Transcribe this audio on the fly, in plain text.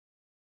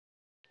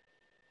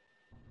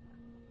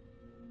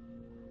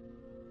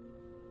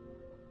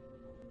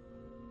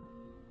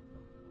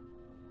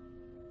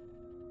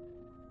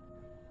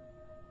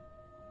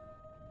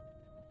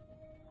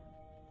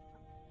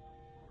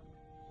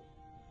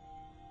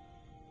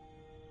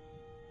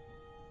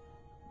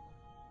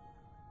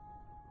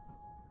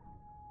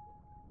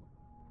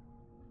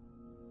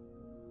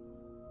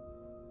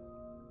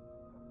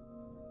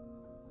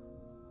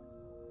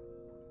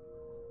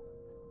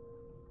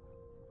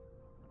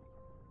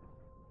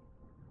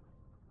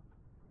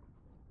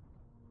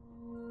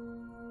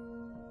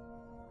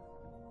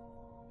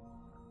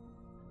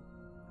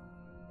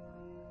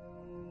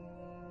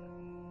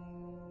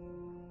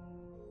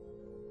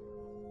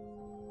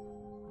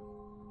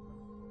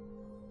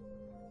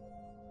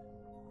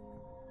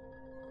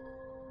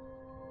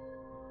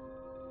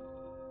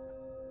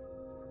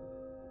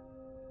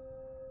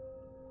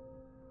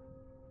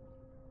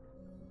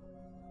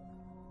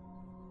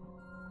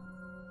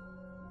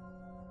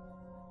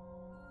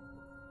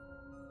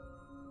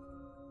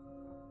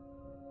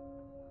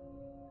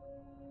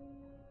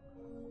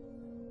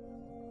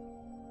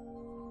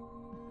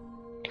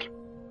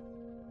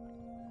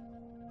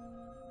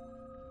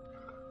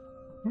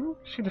Oh,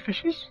 see the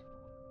fishes?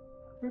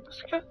 Hey,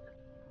 pussycat?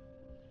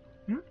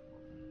 Hmm?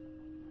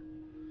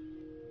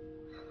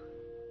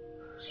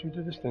 Should we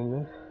do this thing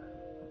then?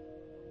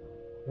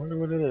 Wonder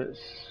what it is.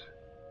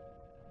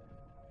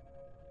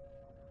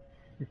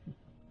 It's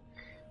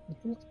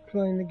just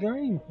playing the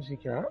game,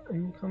 pussycat,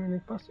 and coming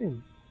and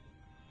fussing.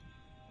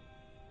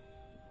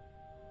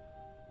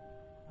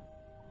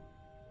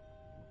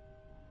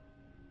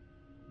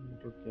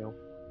 Good girl.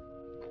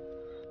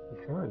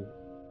 Okay.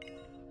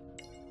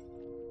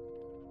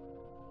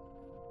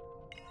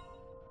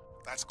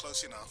 That's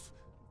close enough.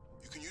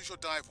 You can use your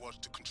dive watch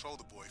to control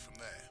the boy from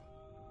there.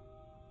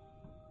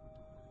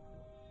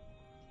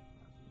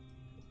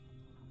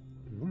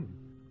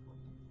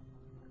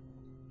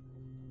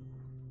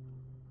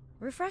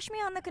 Refresh me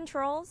on the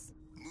controls.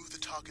 Move the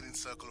targeting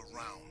circle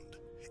around.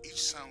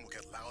 Each sound will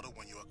get louder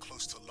when you are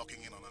close to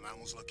locking in on an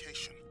animal's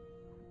location.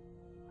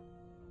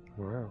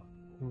 Wow.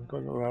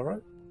 Got it all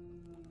right.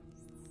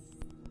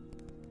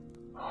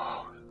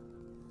 Oh,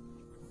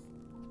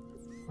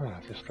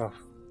 that's this stuff.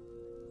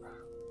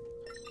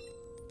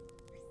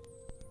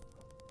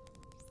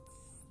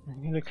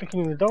 You're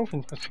clicking in the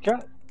dolphins,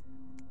 pussycat.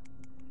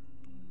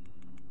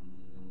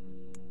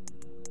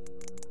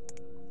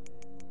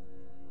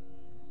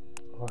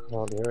 Oh, I can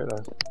hardly hear it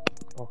though.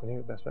 Oh, I can hear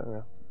it best better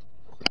now.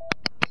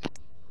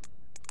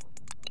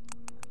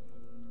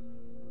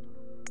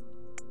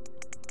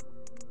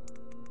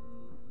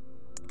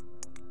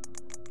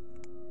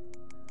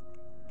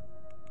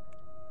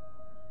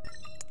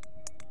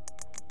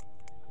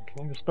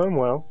 Okay, the sperm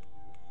whale.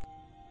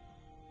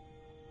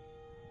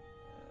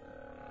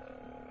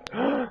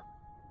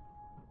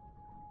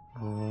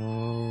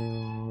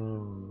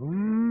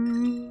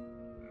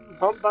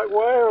 Humpback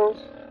whales.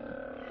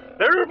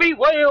 There'll be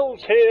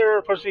whales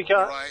here, pussycat.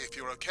 Alright, if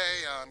you're okay,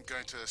 I'm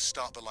going to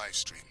start the live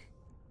stream.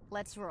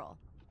 Let's roll.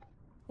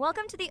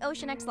 Welcome to the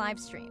Ocean X live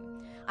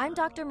stream. I'm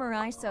Dr.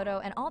 Mirai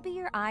Soto, and I'll be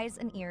your eyes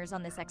and ears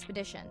on this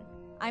expedition.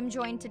 I'm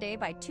joined today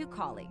by two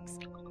colleagues.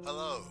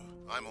 Hello,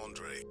 I'm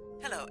Andre.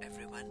 Hello,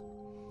 everyone.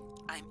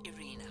 I'm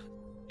Irina.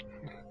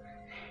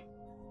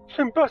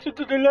 Ambassador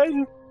to the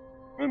lane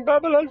in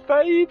Babylon 5.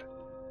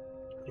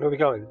 Where are we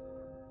going?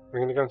 We're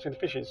going to go and see the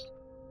fishes.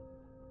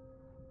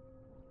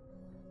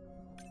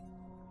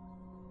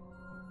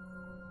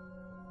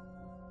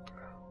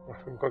 I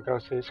think we've got to go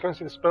and see. Let's go and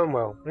see the sperm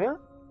whale, yeah?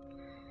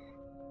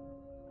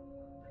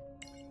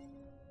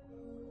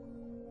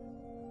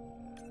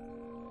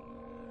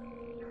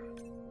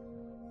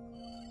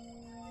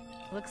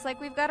 Looks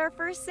like we've got our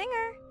first singer.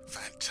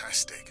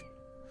 Fantastic.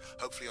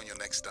 Hopefully on your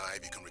next dive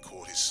you can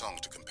record his song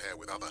to compare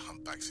with other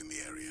humpbacks in the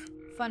area.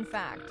 Fun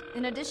fact,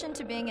 in addition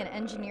to being an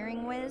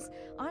engineering whiz,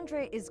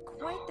 Andre is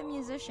quite the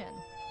musician.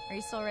 Are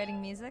you still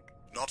writing music?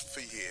 Not for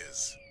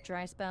years.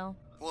 Dry spell?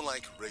 More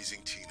like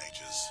raising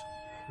teenagers.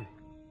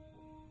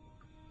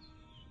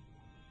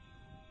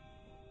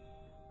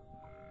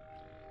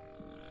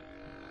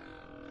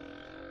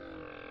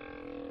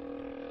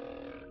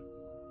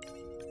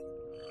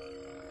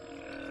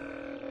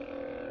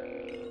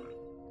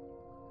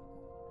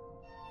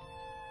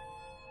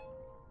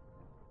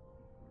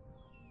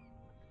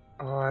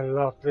 Oh, I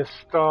love this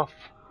stuff.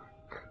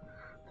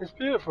 It's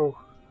beautiful.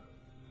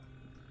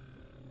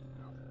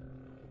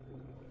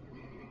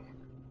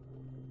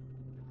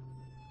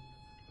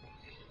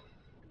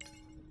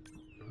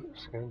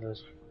 Scan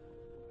those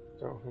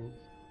dolphins.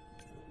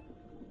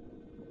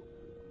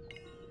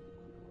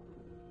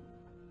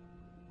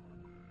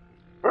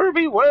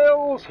 Herbie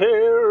whales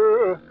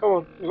here! Come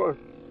on, we've got to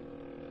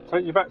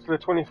take you back to the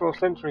 24th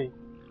century.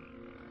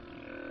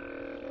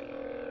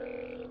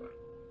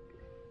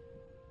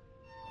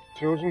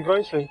 George and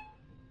Gracie.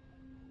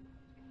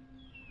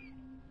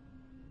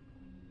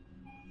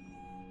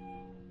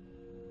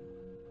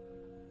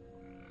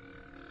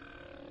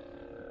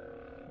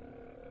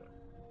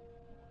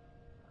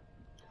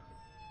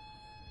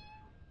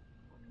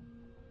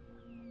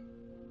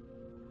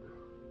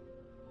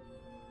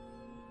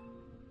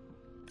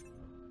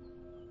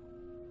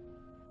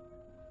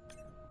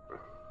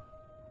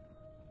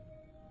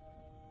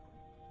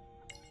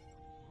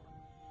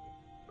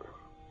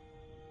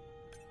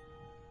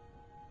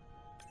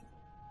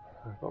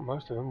 I've got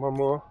most of them. One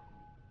more.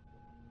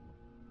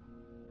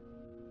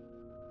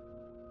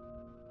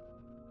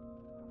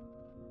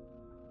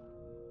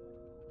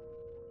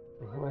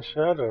 Look at my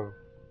shadow.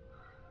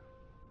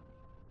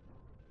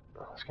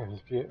 Oh, this game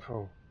is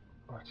beautiful.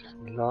 I just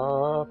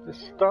love this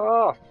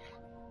stuff.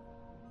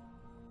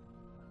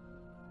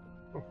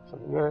 Oh,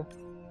 something there.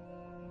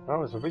 That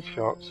was a big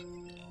shot.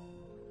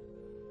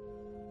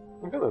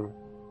 Look at them.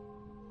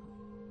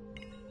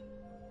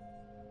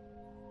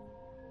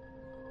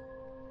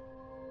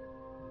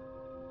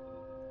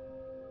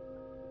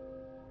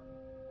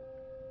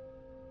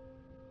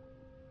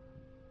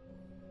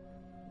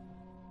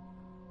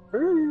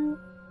 Ooh.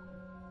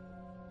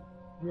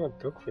 Not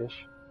dogfish.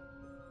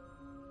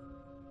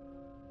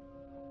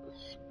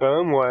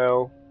 Sperm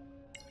whale.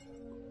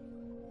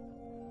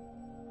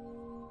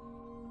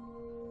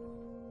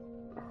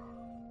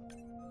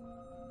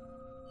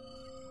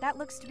 That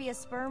looks to be a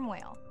sperm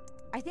whale.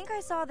 I think I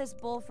saw this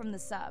bull from the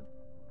sub.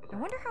 I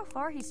wonder how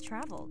far he's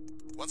traveled.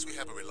 Once we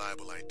have a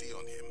reliable ID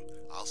on him,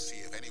 I'll see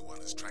if anyone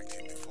has tracked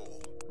him before.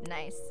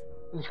 Nice.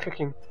 He's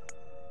clicking.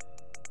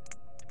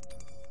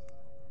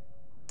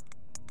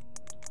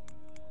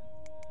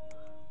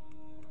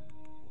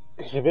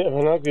 It's a bit of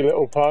an ugly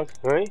little pug,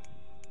 eh?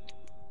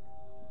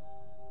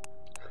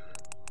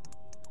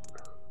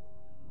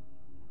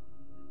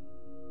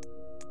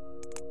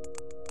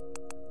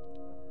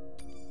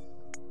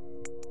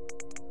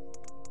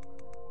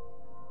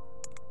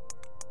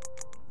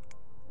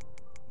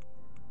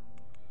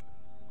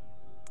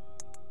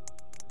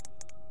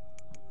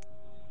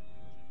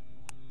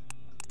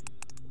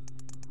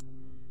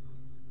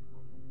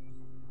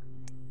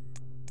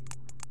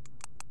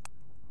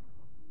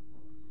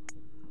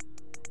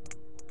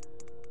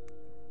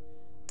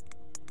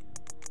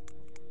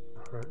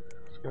 Right,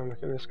 let's go and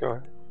look at this guy.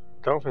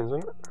 Dolphins,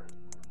 isn't it?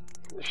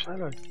 The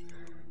shadow.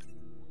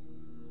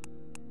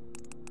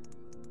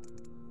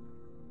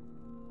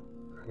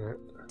 Yeah.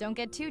 Don't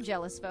get too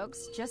jealous,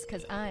 folks, just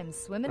because I'm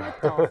swimming with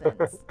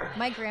dolphins.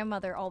 My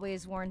grandmother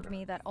always warned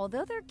me that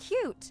although they're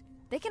cute,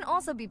 they can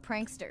also be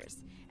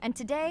pranksters. And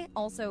today,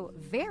 also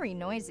very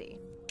noisy.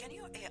 Can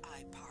your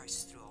AI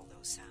parse through all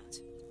those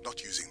sounds?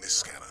 Not using this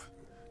scanner.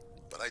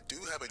 But I do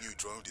have a new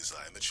drone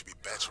design that should be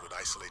better at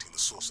isolating the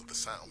source of the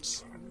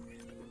sounds.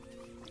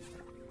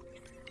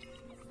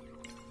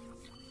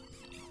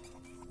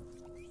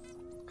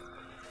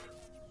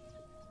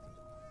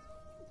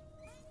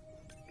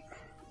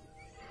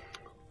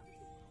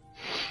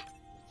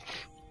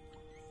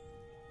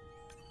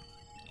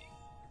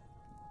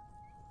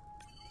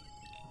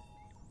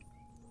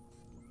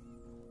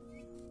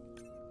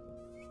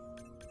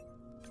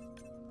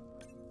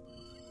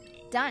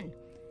 Done.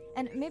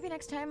 And maybe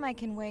next time I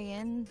can weigh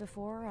in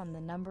before on the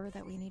number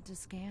that we need to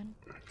scan.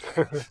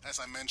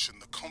 As I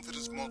mentioned, the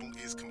confidence model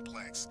is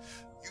complex.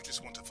 You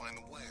just want to find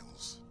the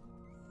whales.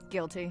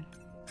 Guilty.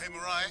 Hey,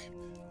 Mirai,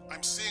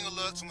 I'm seeing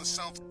alerts on the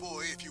South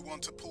Buoy if you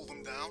want to pull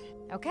them down.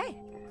 Okay,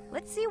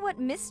 let's see what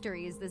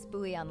mysteries this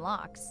buoy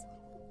unlocks.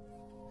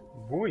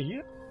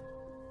 Boy.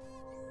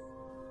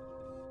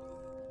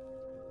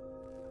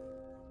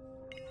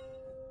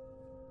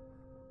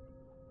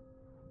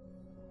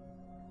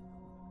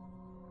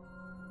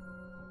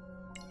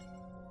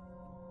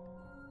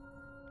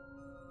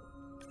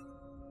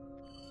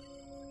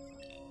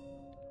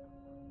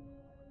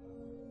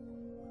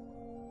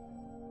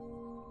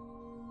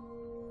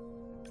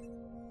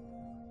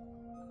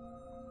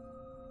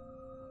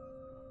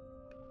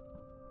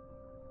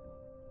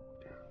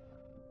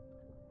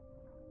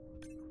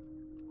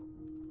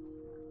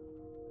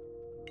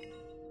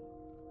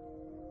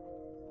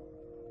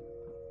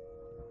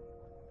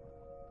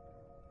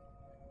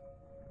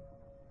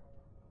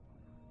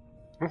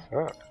 What's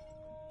that?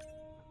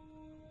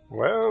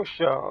 Whale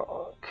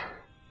shark.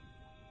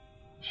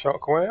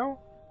 Shark whale?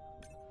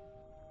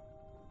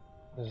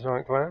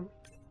 Zoink lamb?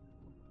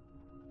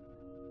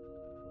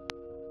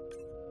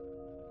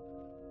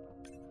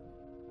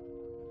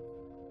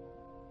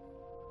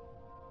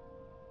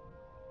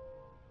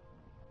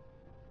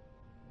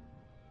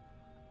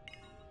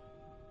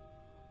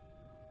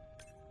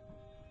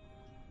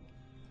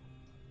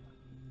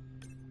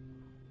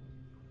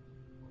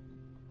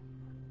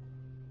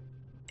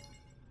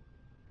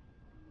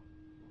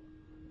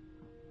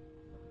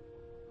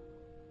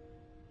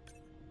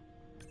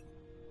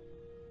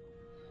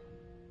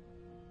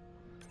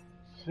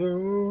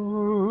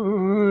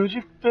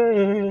 Soldier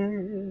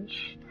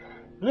fish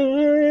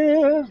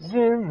lives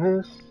in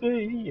the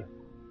sea.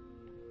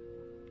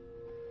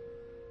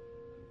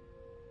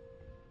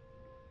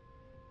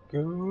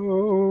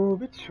 Go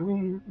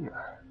between.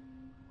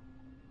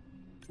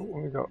 What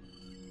have we got?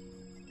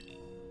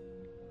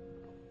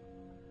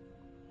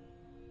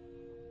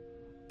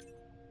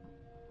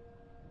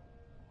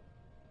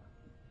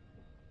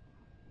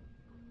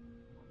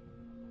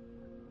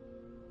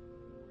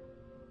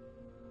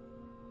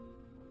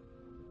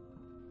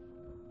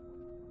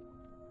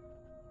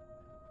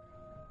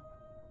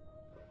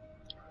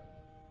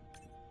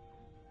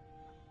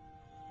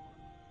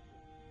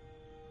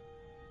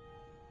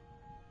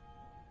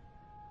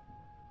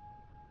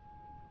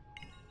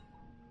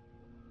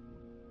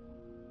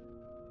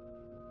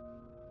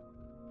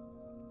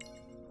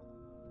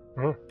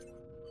 Hmm.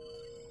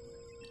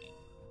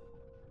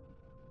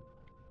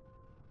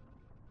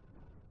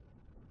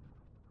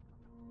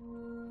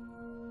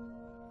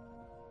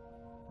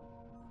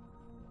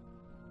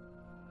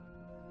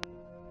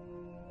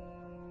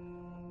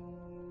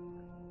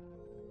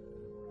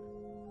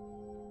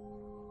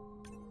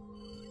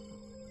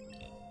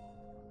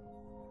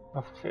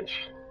 A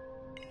fish.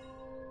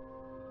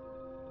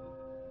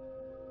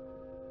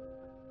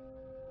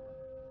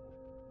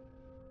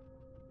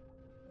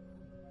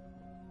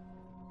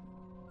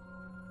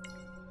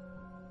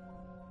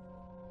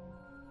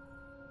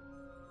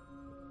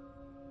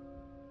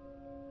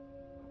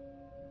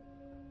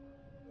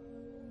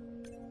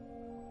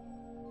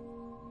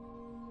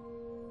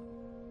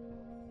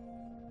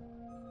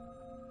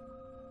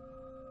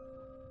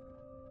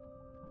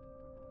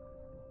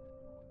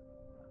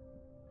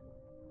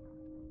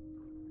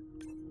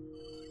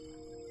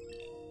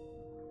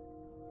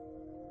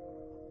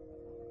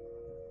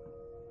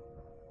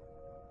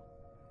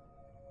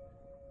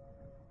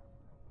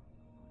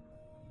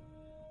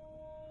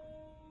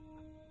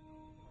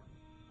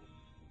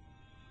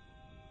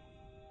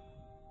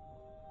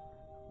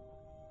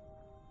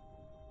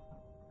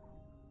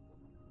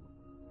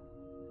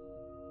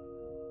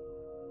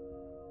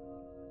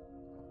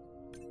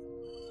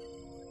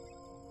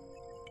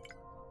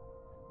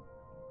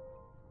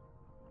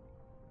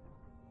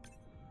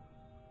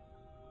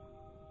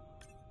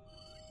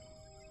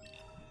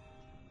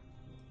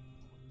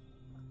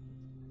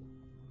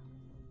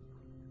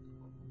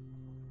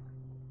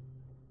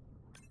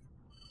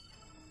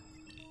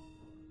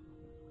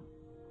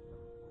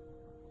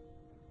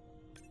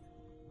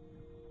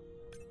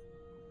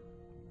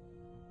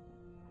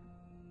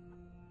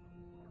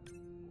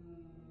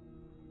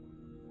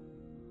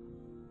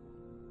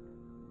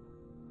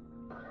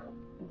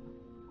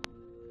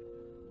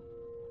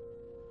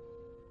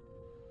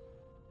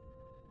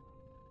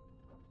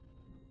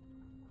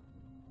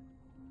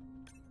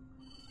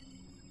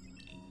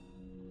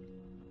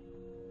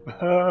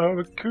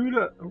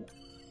 Barracuda. Oh.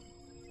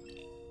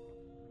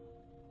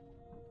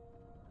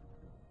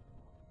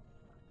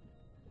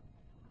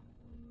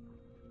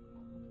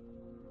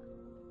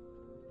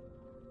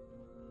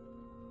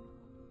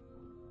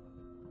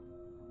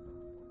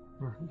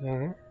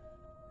 Yeah.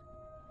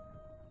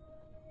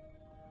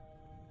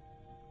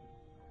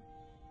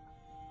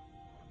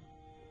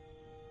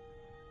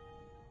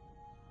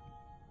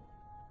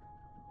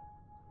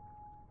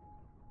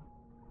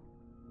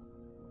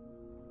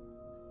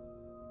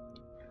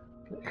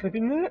 Clip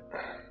in there.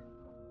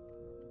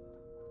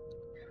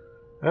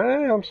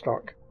 Hey, I'm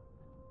stuck.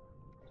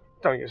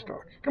 Don't get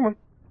stuck. Come on.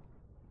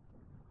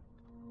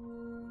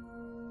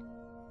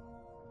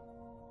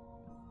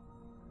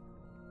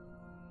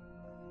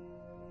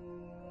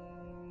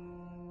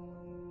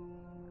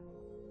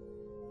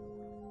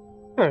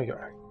 There we go.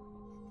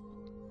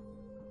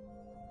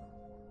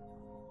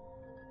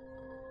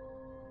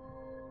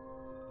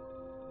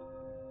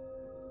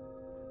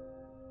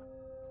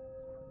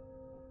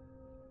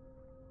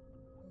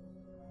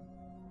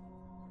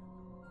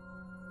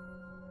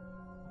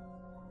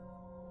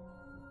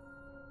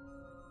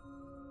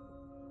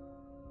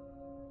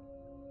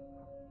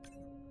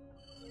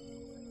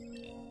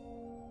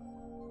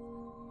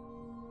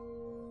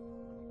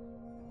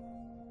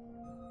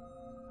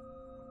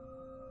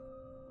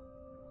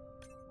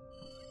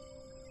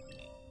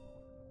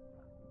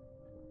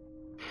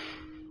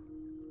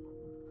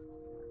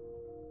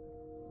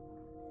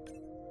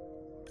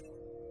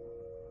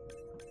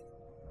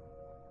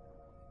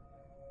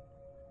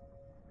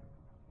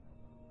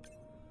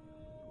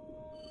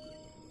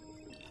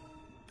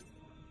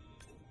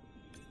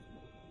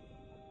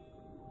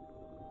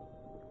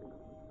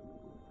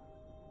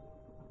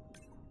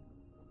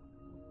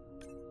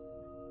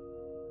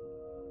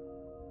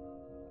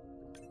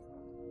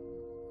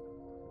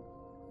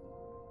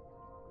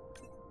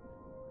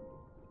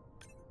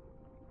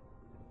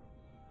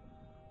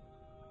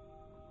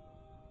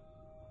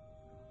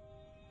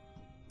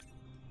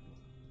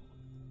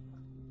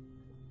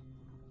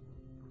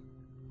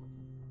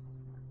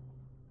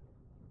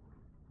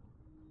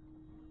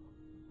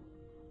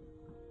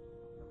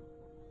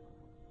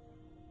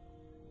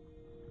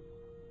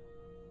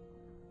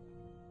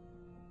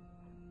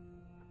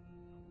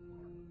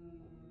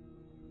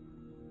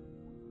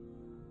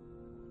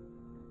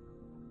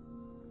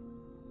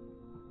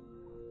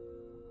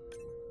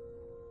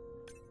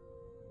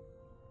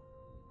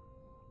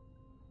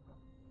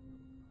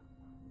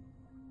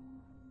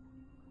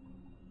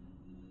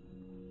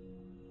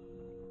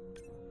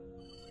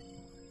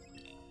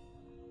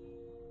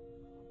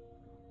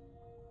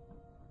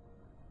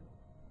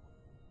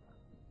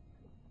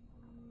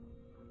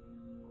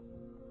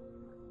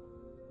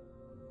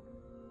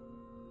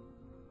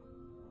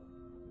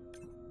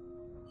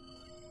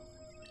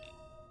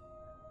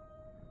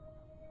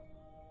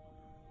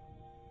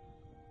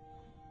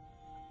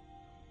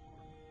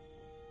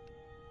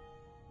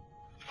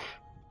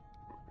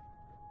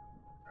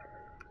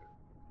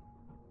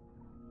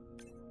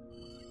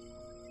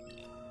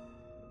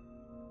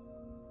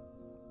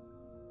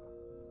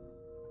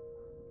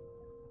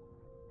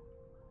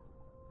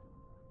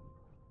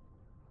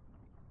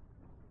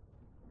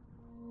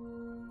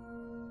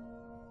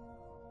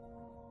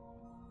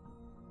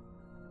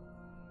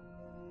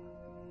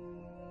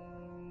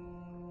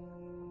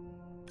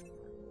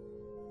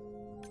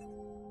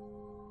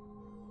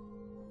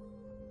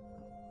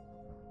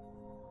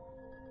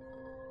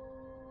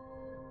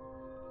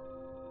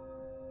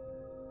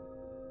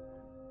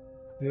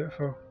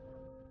 Beautiful.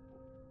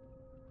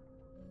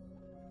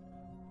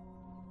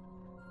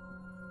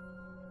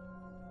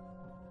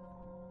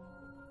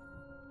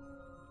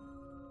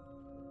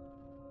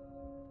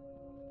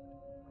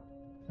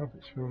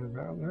 Something's feeling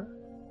about that.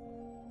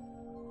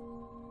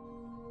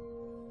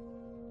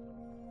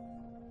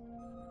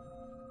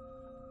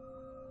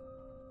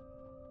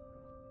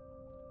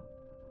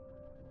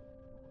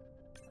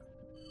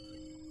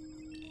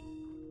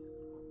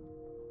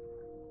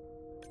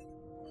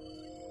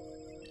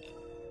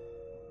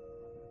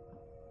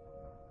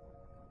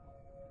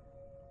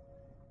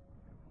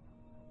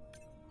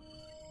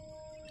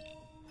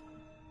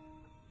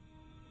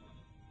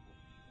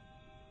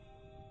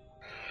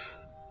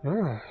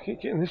 Ah, I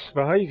keep getting this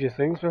behaviour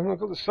thing, so I haven't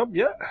got the sub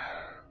yet.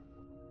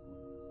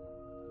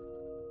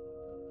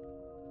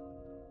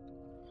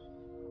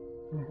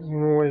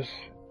 I'm always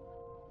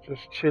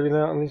just chilling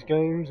out on these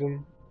games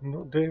and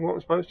not doing what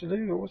I'm supposed to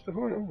do. What's the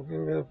point? Oh,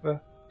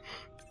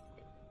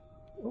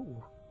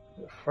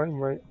 we have frame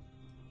rate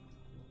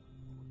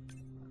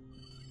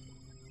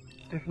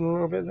dipping a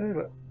little bit there,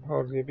 but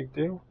hardly a big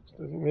deal.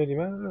 It doesn't really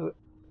matter, does it?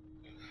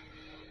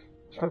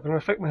 It's not going to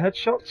affect my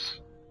headshots.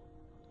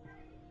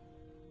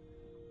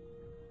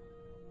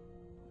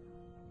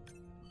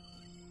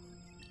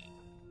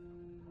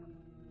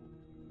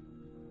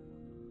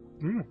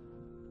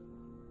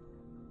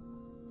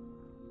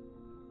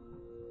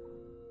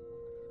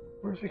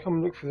 Where if we come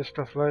and look for this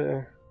stuff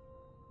later?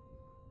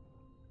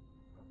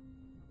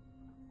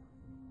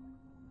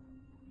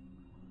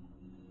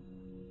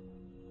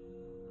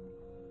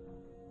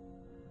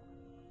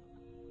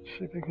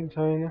 shipping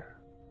container.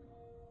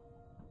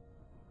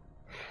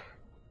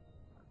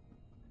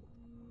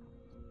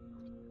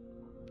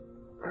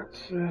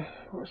 That's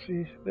what's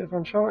the bit of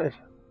Uncharted?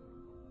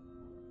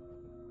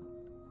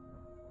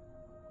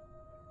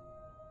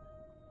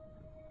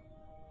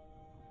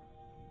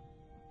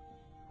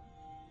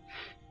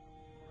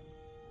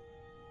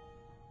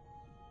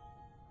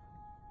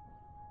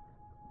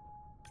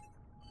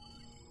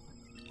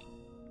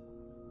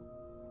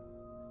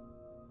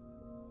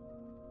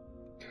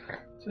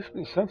 Just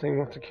be something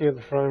not to kill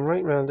the frame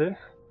rate round here.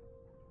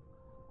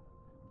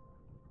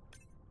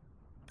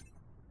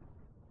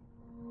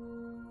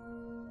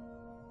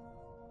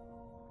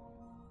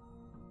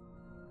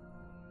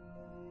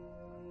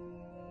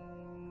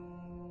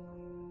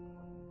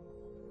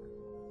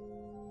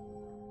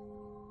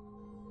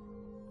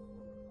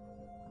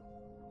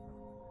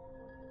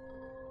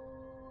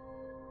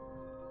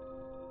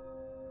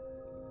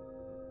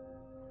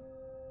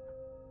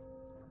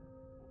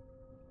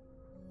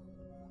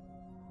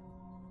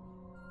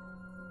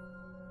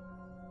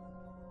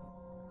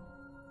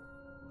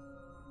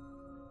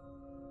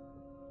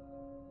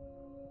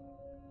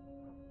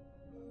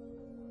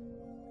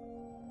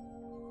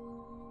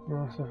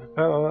 Nice of a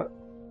power that.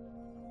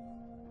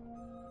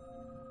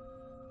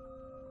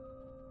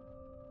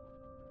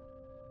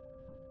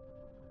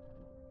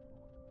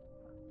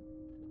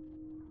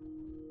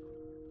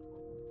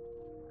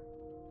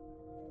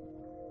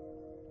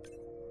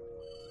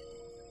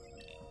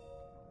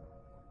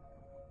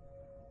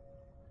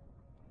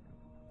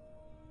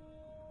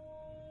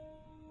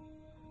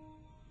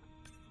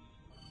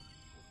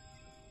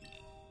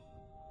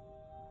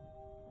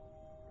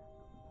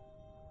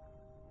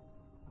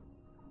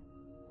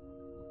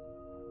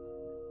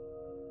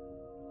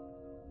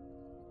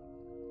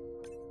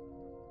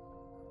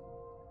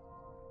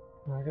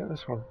 I get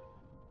this one.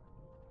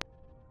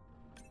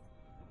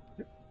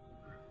 Yep.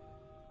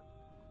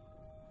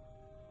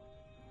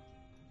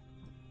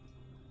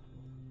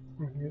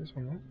 I can get this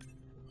one, right?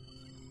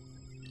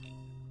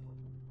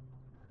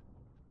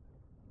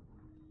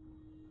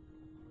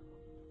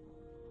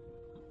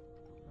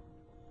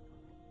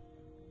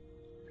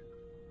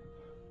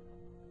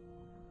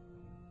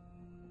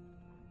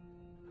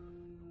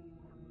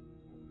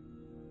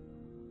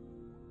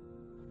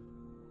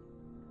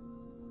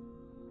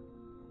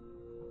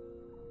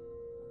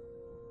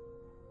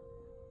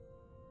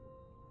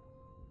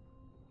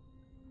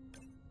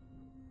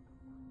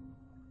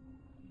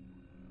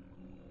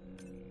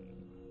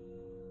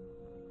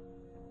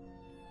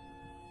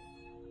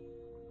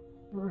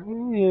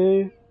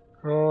 Yeah.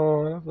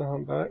 Oh, I love the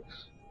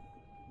humpbacks.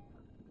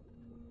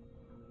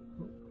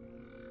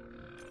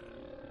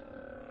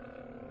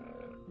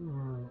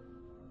 Hmm.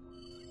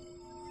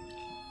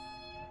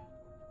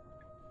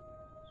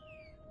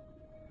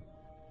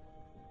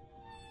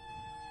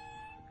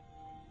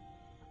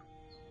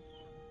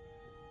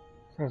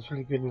 Sounds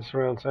really good in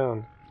surround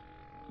sound.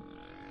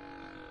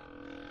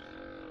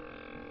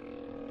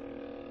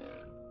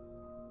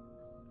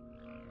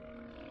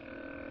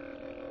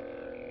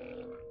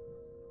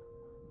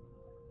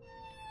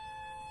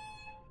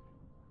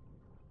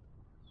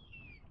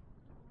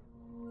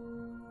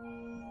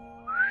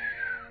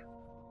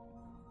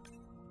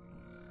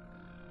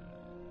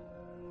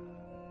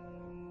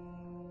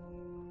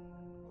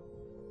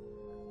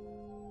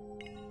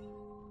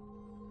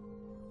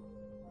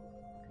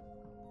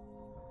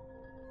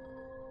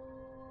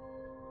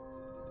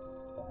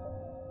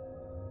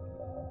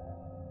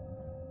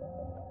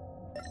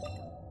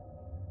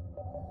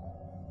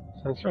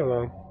 Sounds so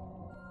long.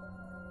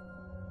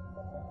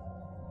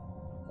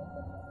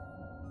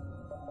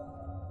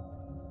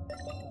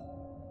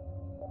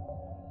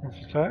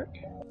 Let's attack.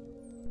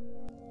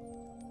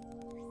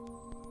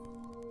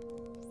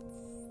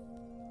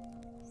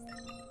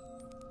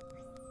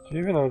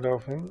 Juvenile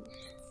dolphins.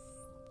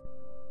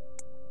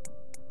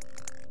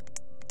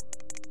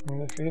 And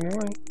they're feeding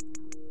away.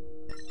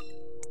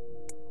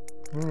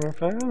 My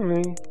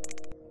family.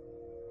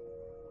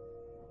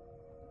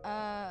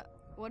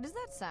 What is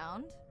that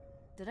sound?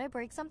 Did I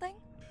break something?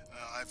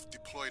 I've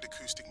deployed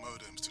acoustic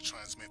modems to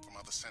transmit from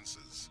other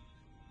sensors.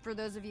 For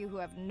those of you who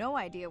have no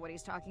idea what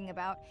he's talking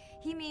about,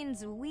 he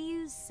means we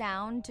use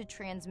sound to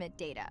transmit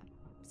data,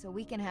 so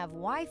we can have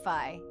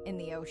Wi-Fi in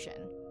the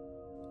ocean.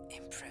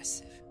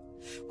 Impressive.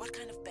 What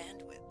kind of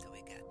bandwidth do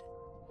we get?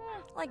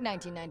 Like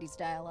 1990s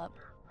dial-up.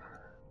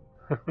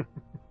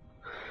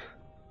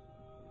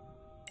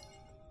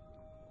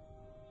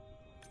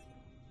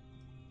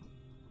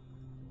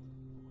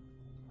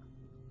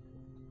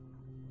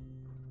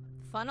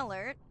 Fun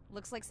alert.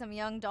 Looks like some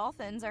young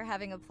dolphins are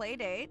having a play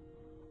date.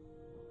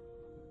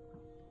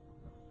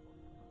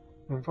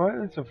 Invite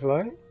them to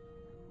play.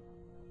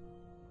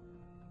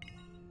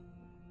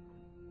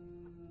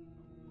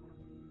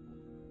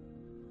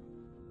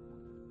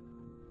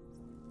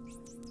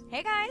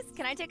 Hey guys,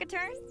 can I take a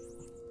turn?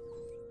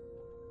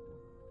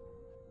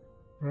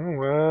 Oh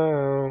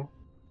wow.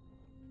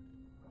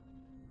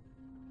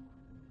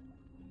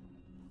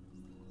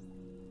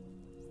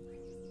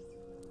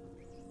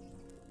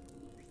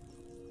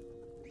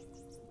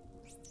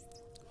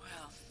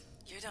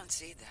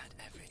 don't see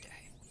that every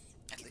day.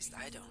 At least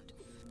I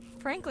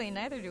don't. Frankly,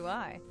 neither do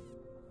I.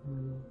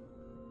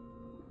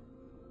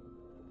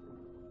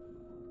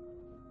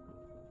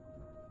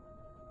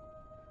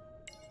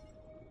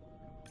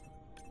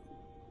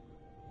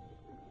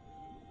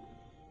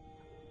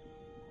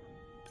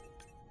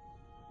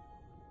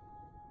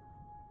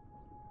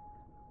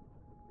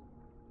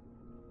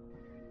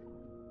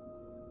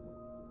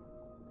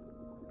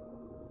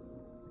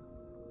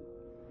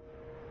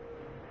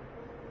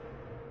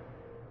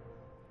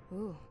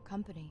 Ooh,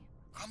 company.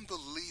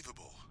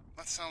 Unbelievable.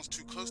 That sounds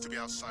too close to be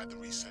outside the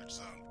research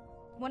zone.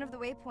 One of the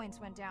waypoints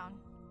went down.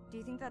 Do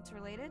you think that's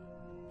related?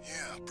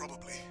 Yeah,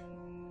 probably.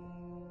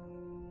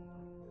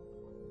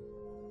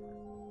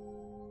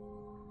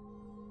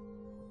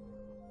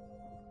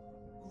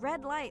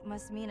 Red light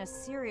must mean a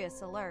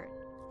serious alert.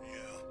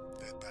 Yeah,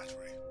 dead battery.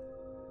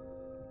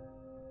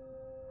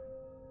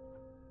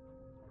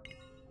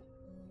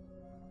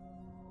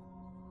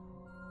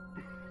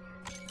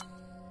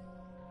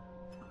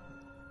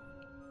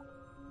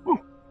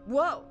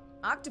 Whoa!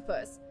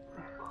 Octopus!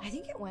 I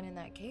think it went in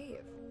that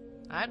cave.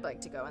 I'd like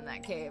to go in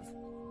that cave.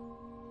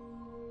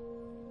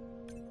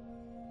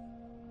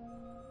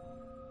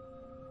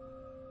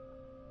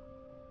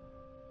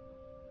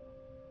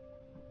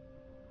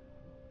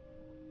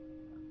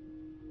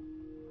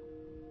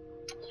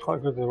 It's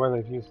quite good the way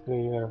they've used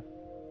the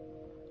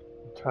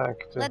tag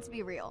to... Let's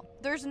be real.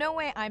 There's no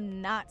way I'm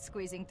not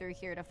squeezing through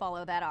here to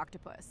follow that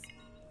octopus.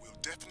 We'll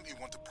definitely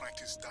want to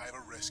practice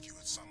diver rescue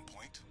at some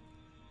point.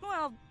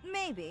 Well,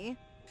 maybe.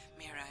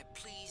 Mirai,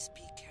 please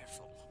be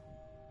careful.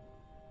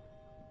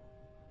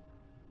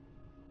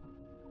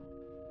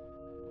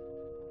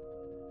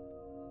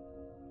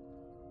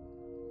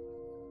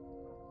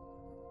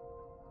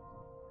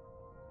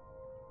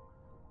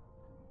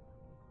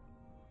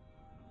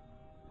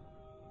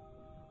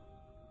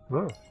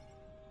 Oh.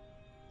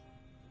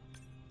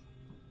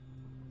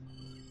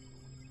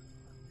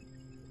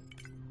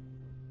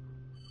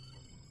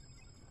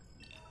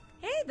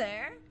 Hey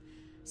there!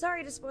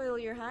 Sorry to spoil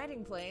your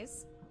hiding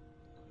place.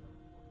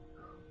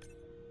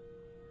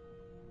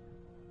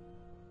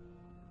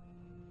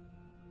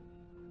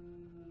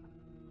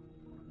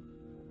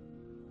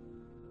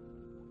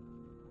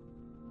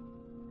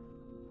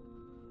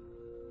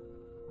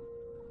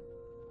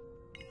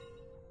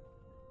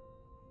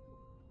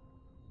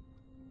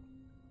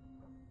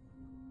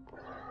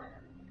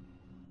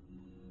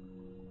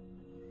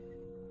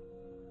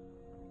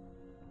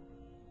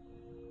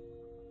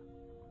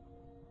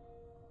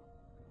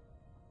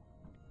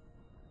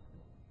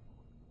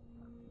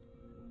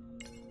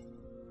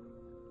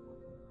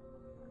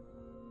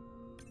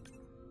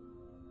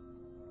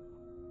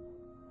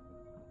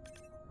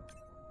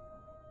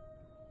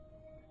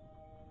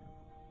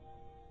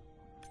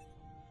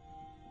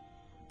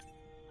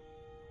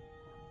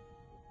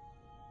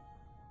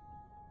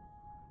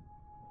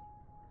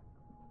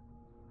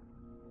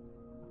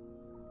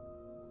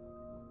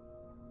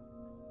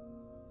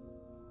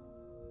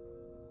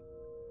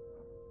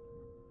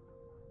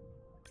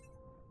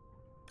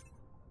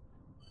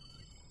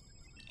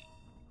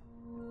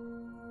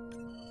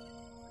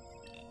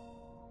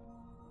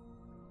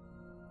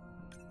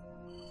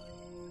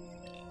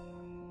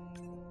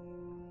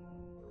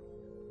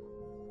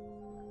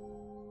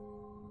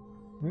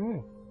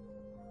 Mm.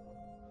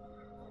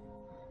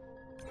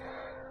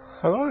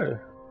 Hello.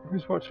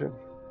 Who's watching?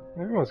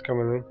 Everyone's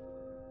coming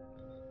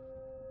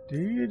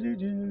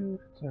in.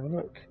 Let's have a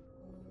look.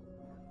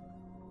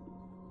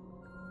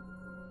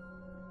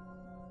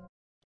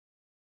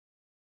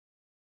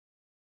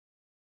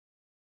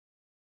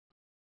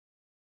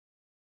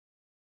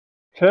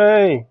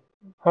 Hey!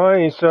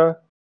 Hi, Issa.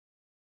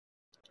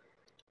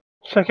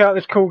 Check out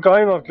this cool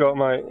game I've got,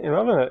 mate. You're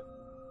loving it.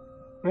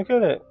 Look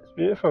at it. It's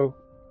beautiful.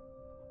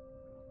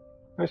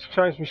 Let's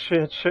change my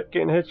shit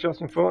getting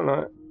headshots in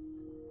Fortnite.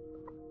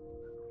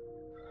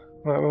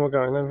 Right, where am I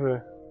going? Over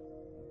here.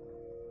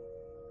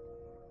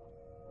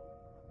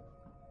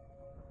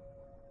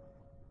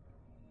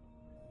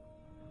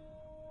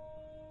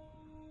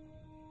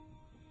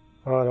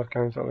 Oh, I love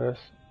games like this.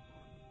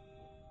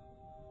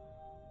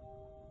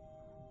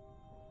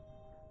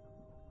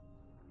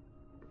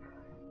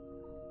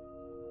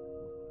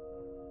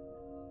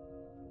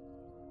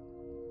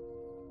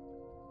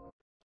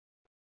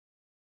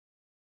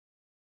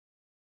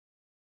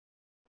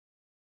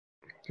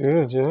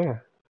 Good, yeah.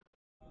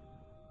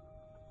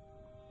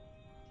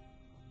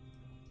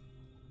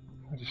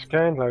 I just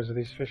scanned loads of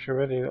these fish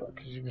already,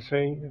 because you can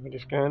see, if I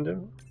just scanned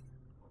them.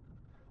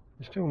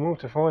 There's still more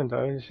to find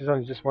though, this is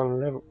only just one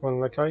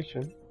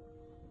location.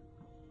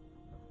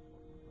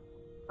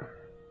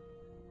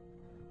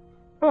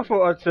 I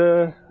thought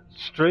I'd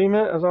stream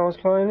it as I was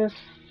playing this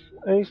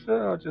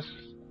Easter.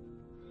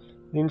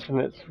 The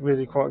internet's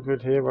really quite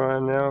good here where I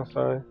am now,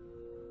 so...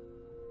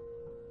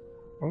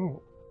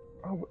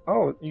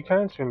 Oh, you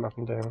can swim up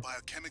and down.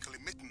 Biochemical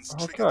emittance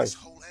trigger Okay. this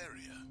whole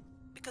area.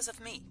 Because of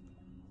me.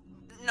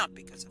 Not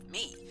because of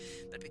me,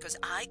 but because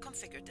I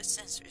configured the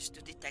sensors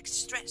to detect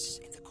stress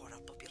in the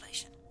coral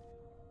population.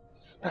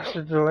 That's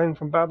the Delenn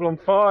from Babylon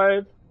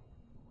 5.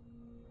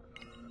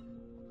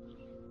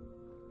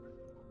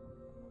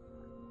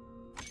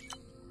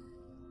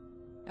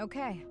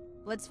 Okay,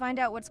 let's find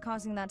out what's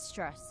causing that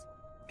stress.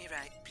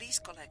 Mirai, please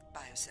collect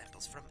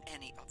biosamples from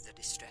any of the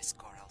distressed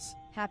corals.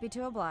 Happy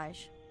to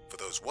oblige. For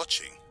those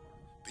watching,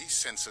 these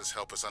sensors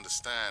help us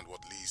understand what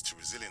leads to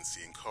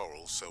resiliency in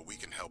coral so we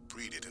can help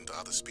breed it into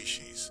other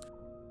species.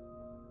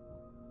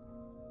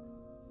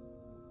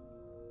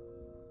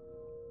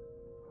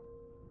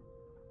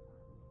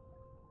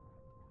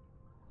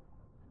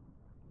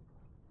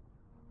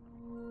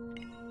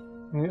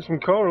 You get some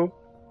coral.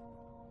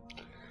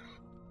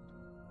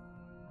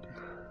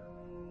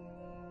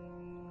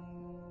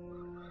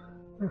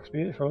 That's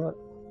beautiful, that.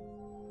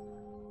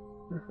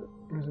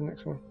 Where's the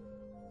next one?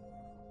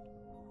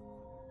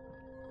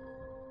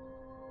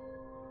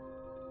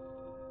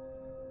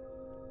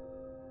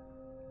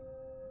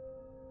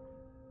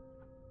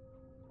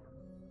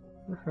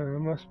 Okay, it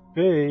must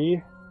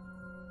be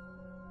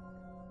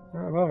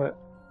right above it.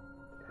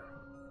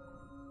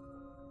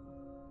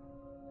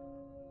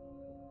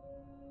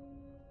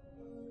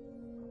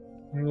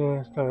 Yeah,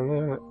 it's down there,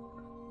 isn't it?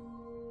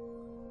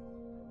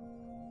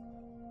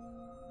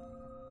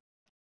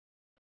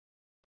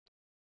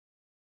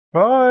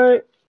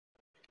 Bye!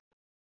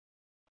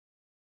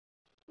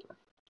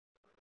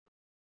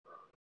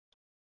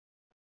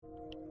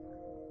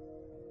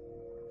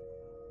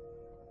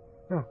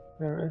 Oh,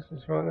 there it is,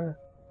 it's right there.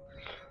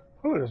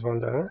 Oh, there's one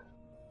down there.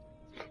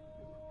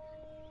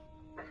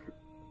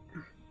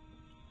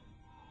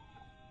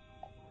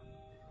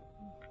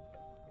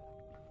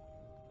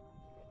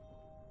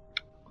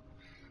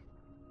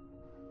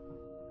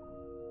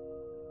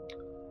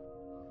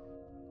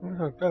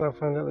 I'm glad I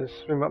found out there's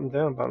swim up and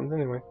down buttons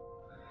anyway.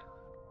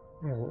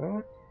 There's that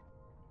one.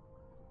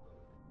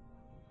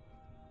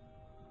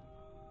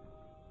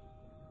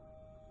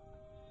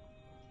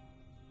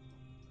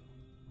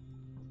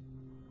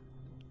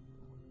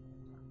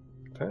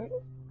 Okay.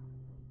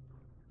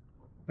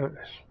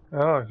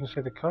 Oh, I can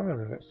see the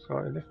colour of it,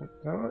 slightly different.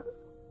 Is that right?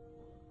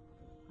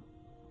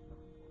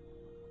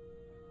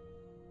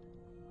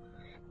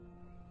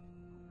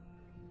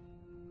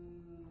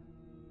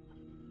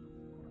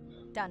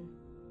 Done.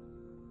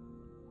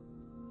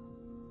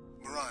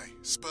 Mirai,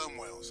 sperm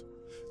whales.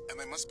 And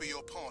they must be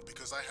your pod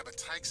because I have a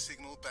tag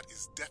signal that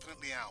is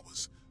definitely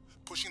ours.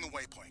 Pushing the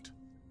waypoint.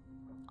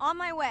 On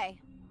my way.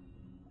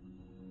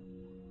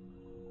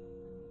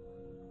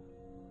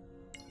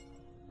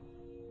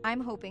 I'm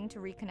hoping to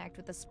reconnect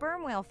with the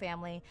sperm whale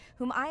family,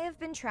 whom I have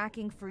been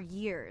tracking for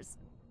years.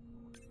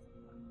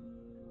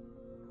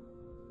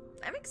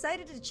 I'm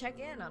excited to check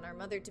in on our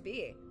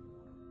mother-to-be.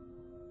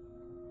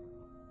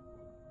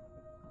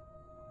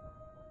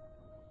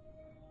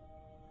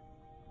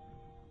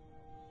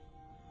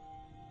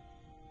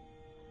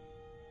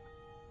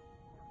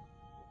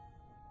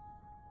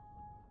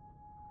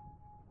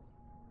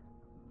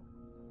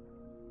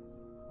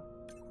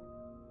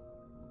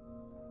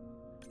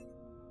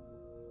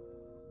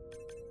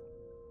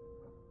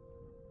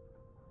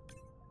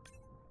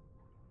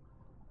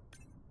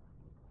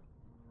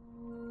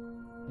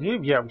 You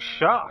yelled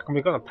shark and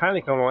we've got a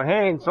panic on our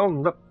hands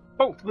on the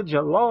 4th of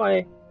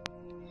July.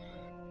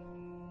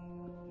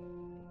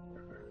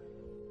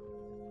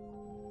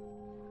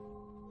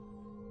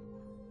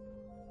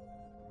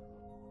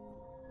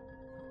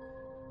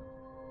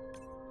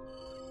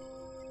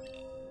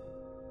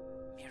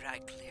 Mirai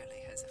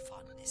clearly has a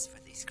fondness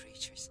for these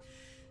creatures.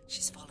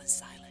 She's fallen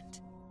silent.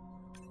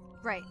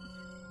 Right.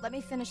 Let me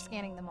finish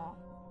scanning them all.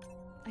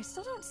 I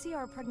still don't see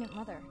our pregnant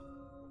mother.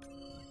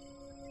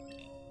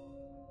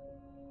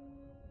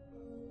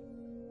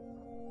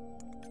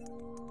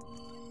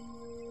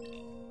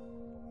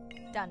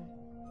 Done.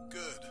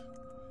 Good.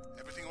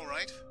 Everything all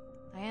right?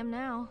 I am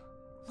now.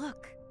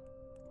 Look.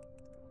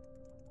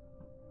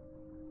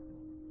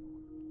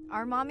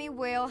 Our mommy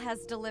whale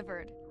has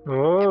delivered.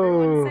 Oh,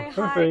 Everyone say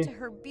hi happy. to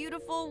her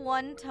beautiful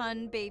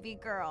 1-ton baby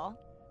girl.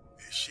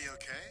 Is she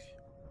okay?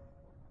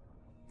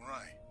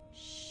 Mirai.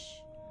 Shh.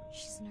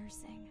 She's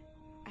nursing.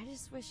 I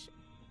just wish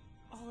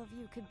all of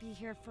you could be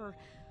here for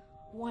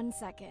 1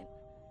 second.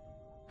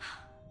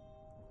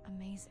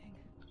 Amazing.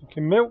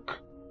 Drinking milk.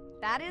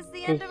 That is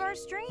the end of our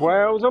stream.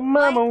 Whales are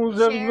mammals,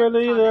 Like, share,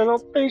 everybody. They're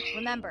not comment. fish.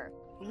 Remember,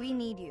 we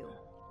need you.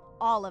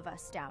 All of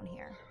us down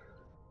here.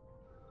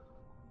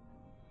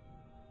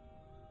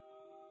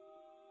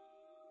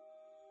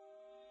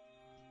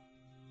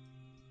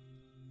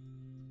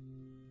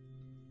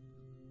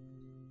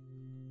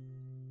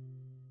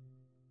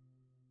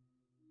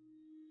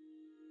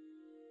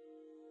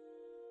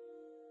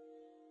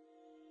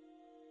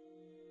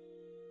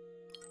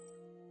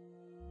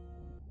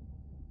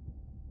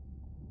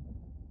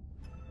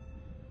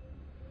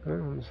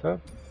 And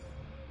stuff.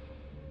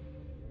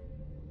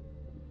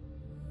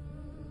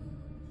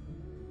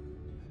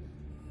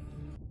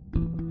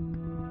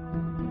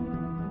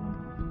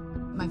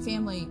 My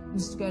family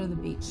used to go to the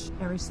beach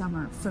every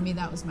summer. For me,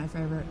 that was my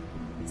favorite.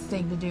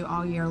 thing to do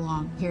all year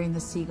long, hearing the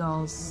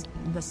seagulls,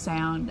 the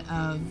sound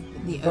of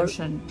the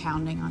ocean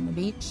pounding on the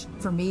beach.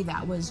 For me,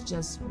 that was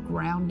just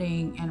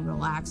grounding and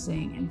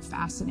relaxing and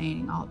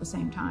fascinating all at the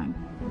same time.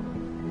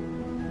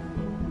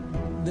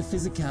 The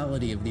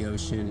physicality of the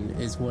ocean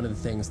is one of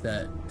the things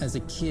that, as a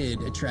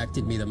kid,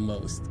 attracted me the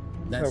most.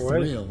 That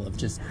thrill of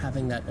just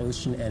having that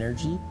ocean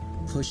energy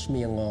push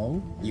me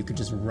along. You could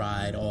just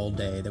ride all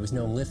day. There was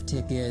no lift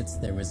tickets,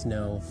 there was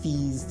no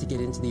fees to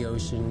get into the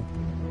ocean.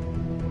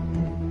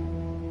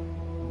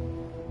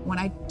 When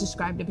I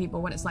describe to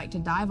people what it's like to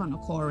dive on a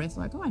coral reef,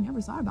 they're like, oh, I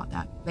never thought about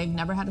that. They've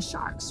never had a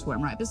shark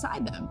swim right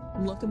beside them.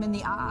 Look them in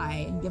the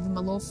eye and give them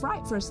a little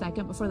fright for a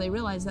second before they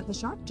realize that the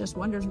shark just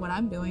wonders what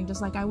I'm doing,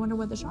 just like I wonder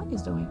what the shark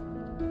is doing.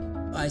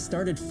 I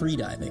started free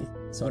diving.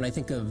 So when I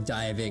think of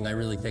diving, I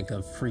really think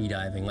of free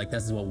diving. Like,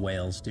 this is what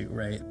whales do,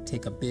 right?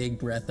 Take a big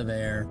breath of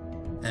air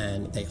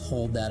and they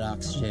hold that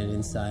oxygen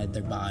inside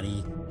their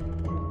body.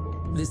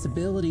 This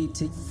ability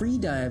to free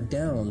dive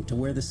down to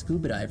where the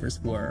scuba divers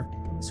were,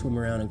 swim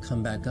around and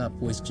come back up,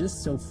 was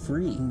just so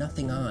free.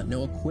 Nothing on,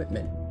 no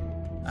equipment.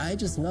 I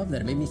just love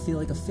that. It made me feel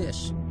like a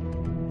fish.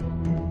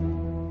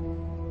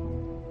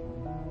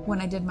 When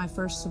I did my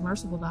first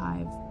submersible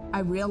dive, I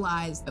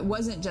realized it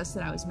wasn't just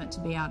that I was meant to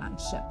be out on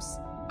ships.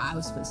 I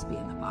was supposed to be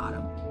in the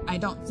bottom. I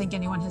don't think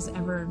anyone has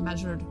ever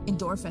measured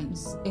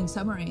endorphins in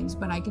submarines,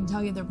 but I can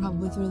tell you they're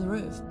probably through the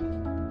roof.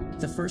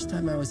 The first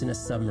time I was in a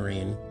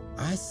submarine,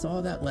 I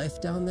saw that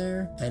life down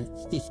there and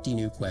 50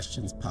 new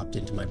questions popped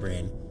into my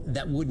brain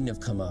that wouldn't have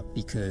come up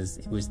because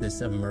it was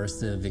this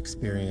immersive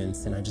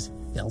experience and I just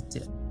felt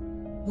it.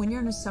 When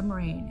you're in a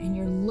submarine and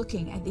you're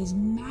looking at these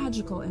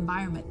magical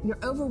environments, you're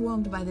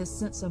overwhelmed by this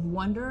sense of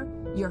wonder.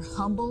 You're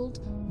humbled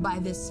by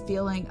this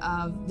feeling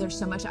of there's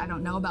so much I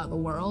don't know about the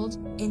world,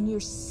 and you're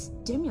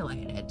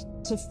stimulated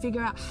to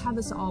figure out how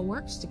this all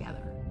works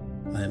together.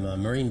 I'm a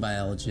marine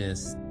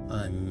biologist.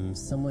 I'm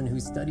someone who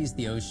studies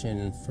the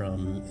ocean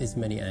from as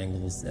many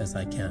angles as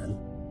I can.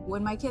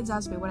 When my kids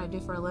ask me what I do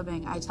for a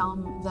living, I tell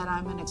them that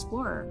I'm an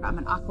explorer. I'm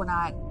an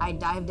aquanaut. I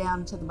dive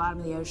down to the bottom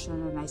of the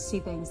ocean and I see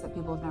things that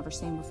people have never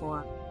seen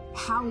before.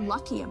 How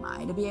lucky am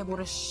I to be able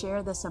to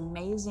share this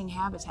amazing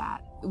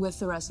habitat with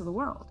the rest of the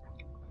world?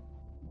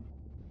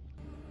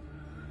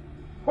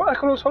 What, I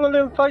can also holiday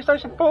on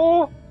PlayStation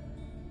 4?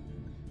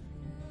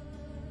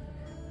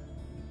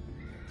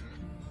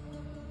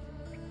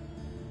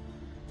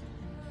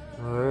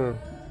 Oh,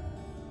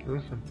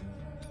 listen.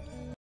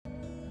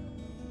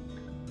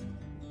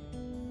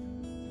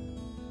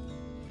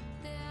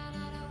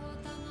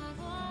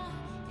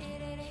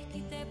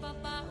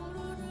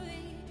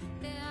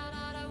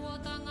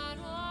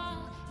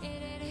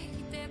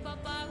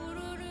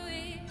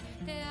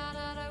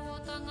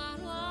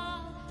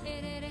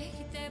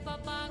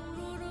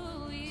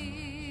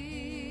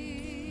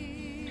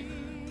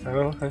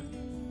 Oh, okay.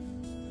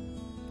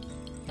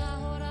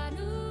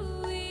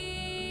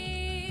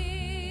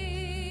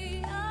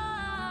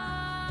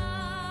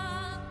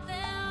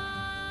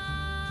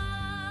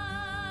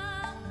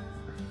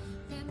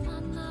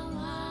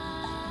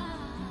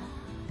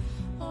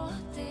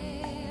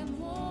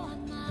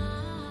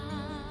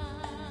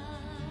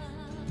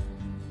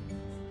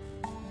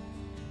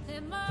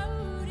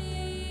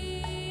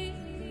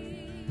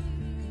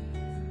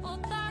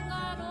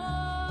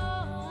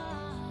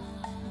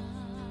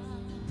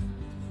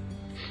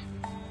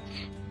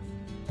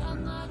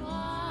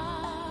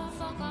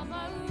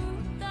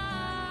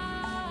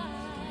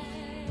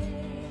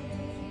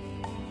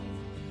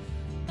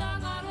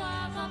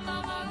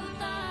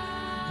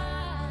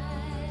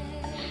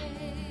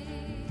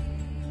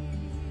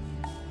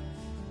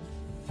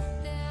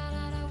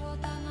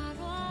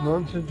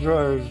 Monster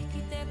drone.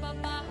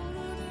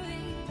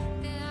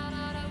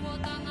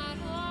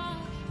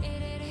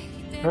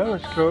 That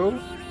was cool.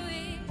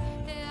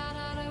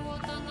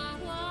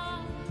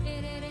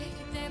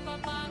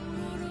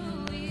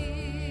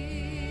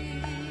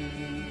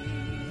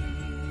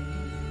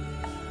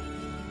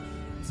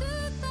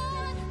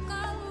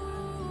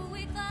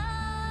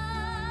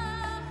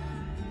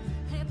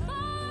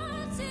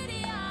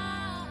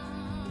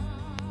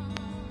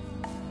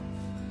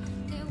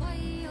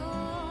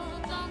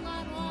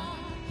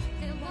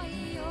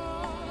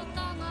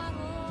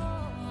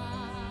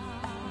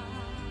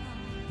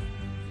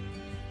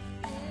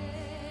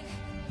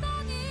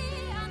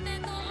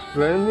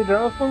 Splendid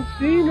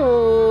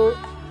Alfonsino!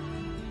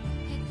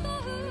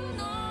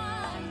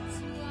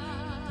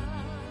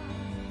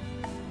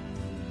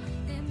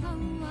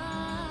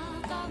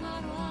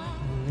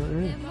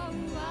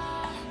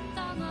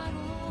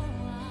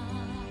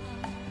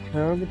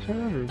 How the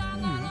time?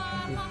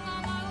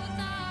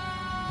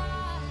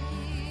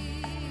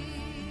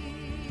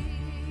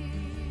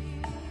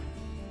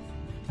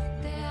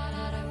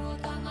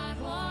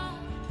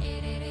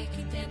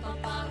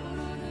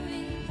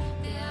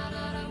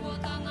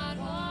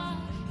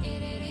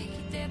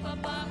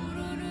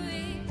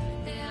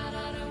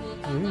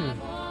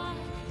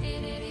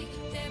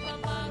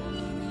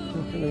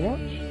 Something to watch.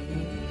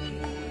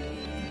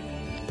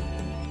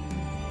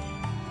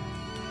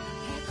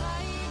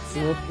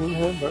 Nothing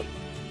here, but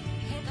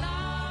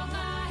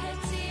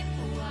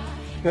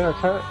get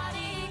attacked.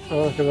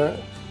 Oh, look at that.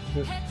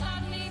 Just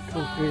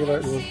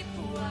configure one.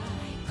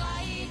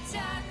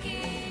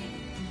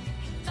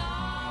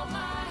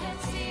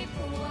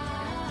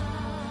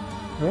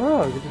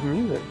 Oh, look at the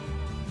music.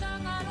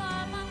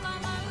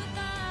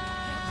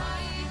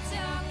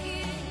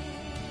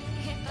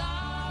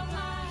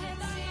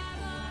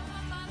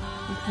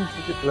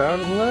 Is it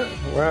louder than that?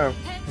 Wow.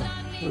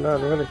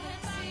 Loud already.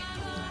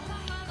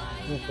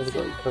 Yes, I've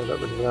got to turn that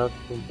really loud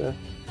from there.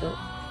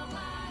 Oh.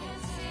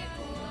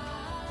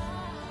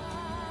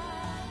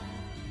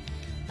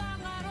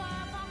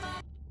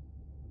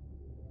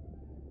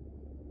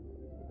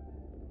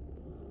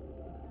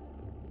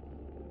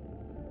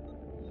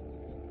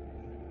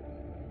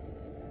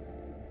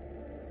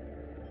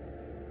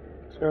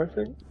 So I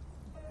think.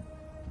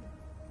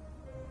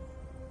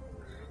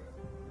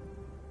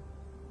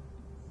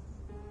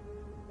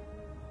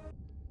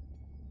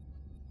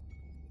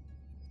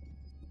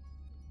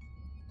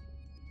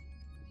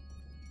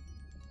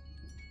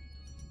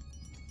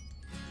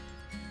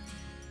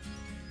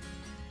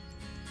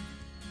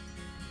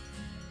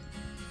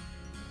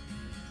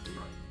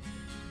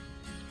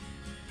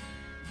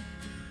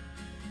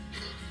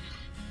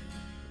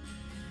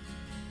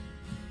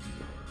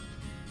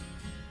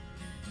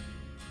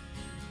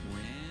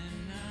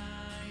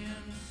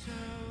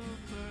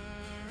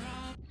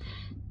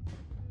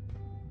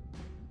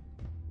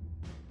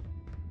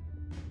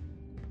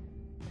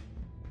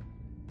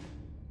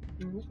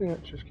 What's the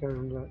actress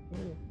carrying black?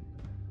 Oh.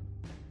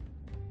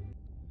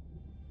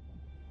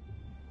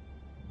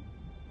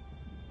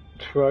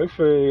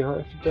 Trophy,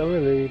 high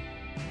fidelity.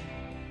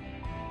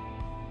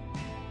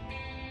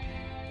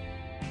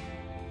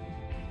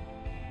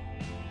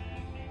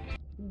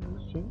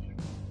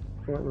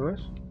 Quite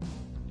nice.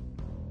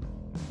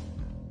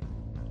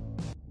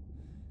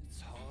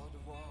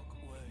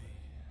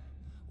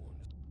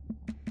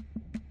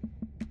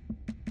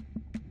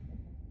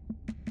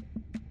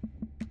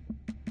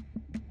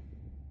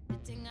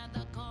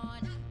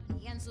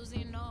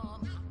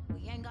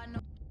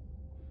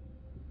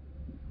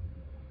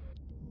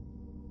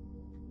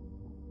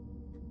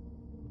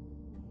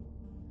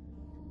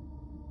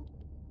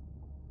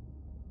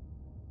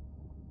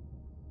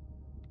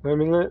 I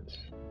mean, let's.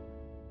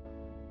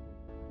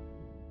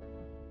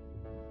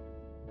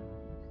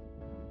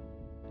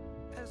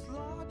 As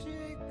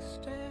logic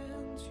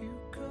stands, you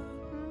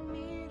couldn't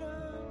meet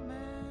a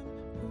man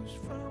who's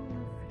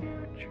from the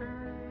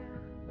future.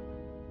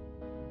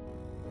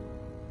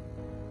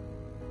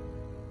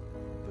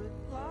 But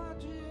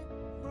logic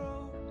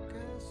broke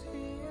as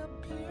he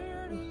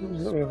appeared. There's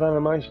a little bit of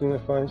animation in the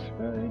face,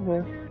 but you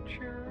know,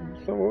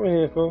 that's not what we're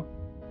here for.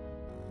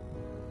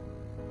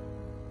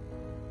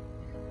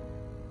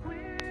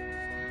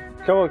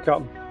 Come on,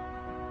 Captain.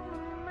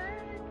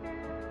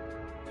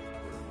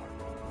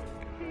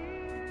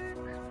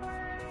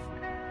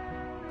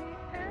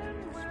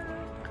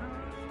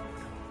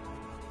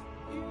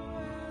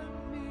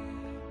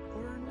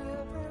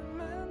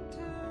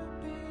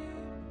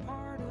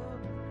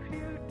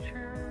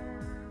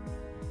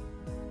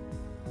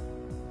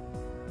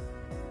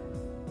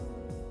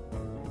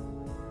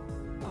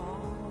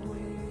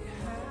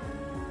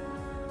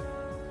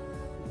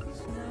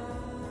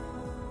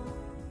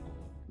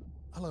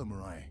 Hello,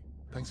 Mariah.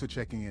 Thanks for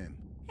checking in.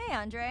 Hey,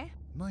 Andre.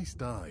 Nice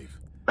dive.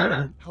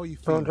 How are you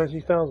feeling?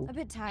 120,000. A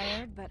bit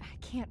tired, but I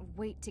can't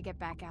wait to get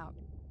back out.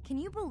 Can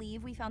you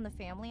believe we found the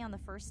family on the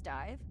first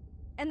dive?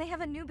 And they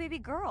have a new baby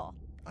girl.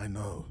 I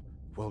know.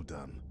 Well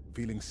done.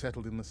 Feeling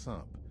settled in the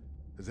sup.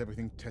 Has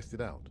everything tested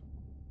out?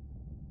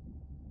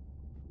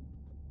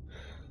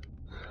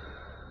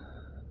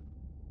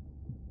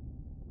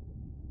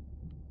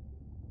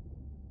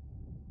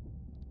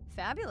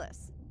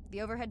 Fabulous.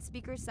 The overhead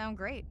speakers sound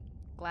great.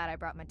 Glad I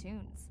brought my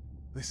tunes.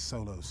 This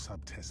solo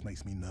sub test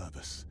makes me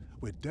nervous.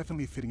 We're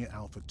definitely fitting it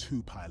out for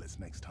 2 pilots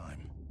next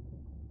time.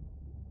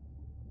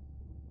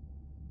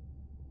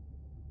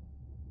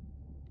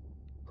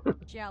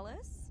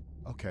 Jealous?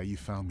 Okay, you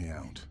found me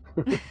out.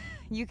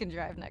 You can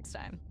drive next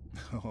time.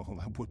 Oh,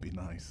 that would be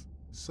nice.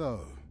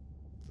 So,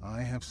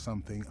 I have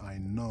something I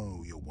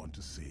know you'll want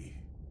to see.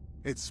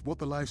 It's what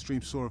the live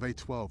stream saw of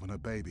A12 and her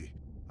baby.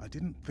 I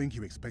didn't think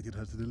you expected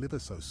her to deliver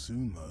so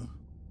soon, though.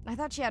 I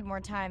thought she had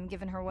more time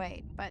given her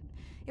weight, but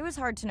it was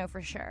hard to know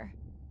for sure.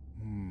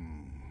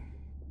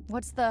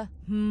 What's the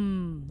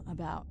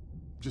about?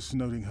 Just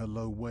noting her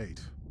low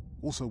weight.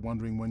 Also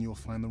wondering when you'll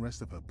find the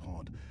rest of her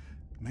pod.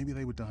 Maybe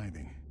they were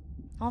diving.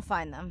 I'll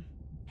find them.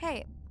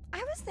 Hey, I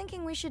was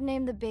thinking we should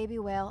name the baby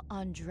whale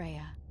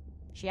Andrea.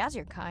 She has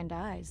your kind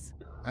eyes.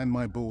 And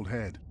my bald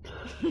head.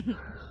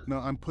 No,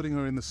 I'm putting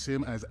her in the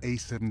sim as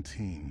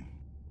A17.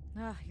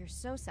 Ugh, you're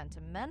so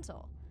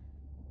sentimental.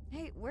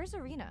 Hey, where's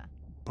Arena?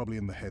 Probably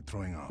in the head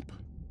throwing up.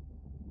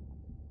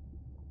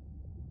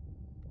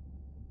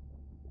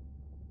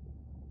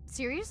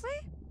 Seriously?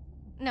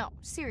 No,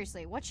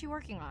 seriously, what's she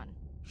working on?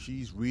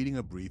 She's reading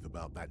a brief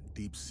about that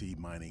deep-sea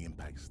mining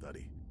impact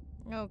study.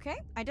 Okay,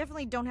 I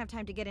definitely don't have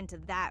time to get into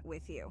that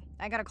with you.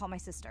 I gotta call my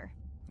sister.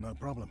 No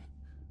problem.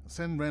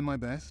 Send Ren my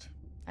best.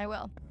 I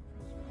will.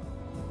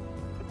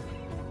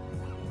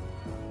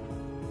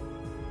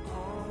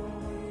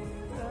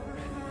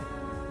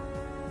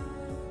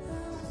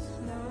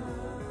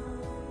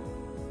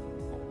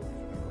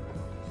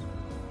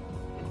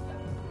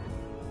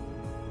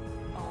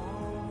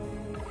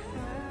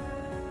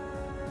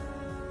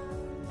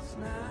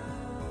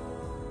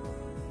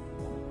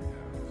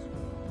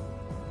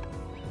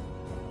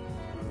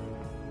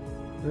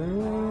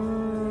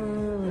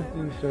 Let's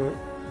do something.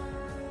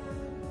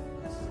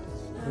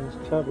 There's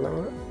tablet,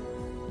 right?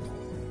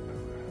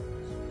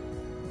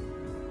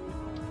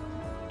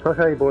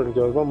 Okay, boys and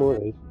girls, one more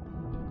of these.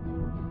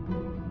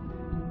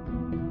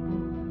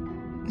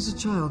 As a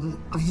child,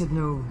 I had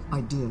no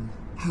idea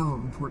how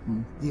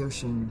important the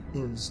ocean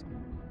is.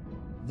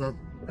 That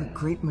a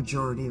great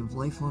majority of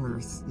life on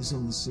Earth is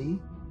in the sea.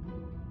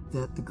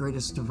 That the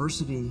greatest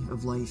diversity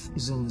of life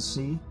is in the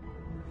sea.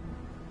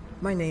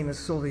 My name is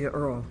Sylvia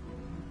Earle.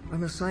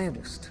 I'm a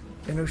scientist,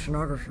 an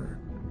oceanographer,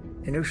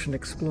 an ocean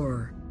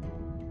explorer.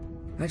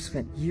 I've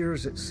spent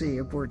years at sea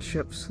aboard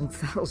ships and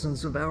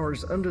thousands of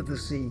hours under the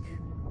sea.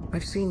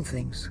 I've seen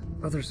things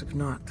others have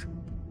not.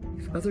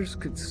 If others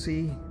could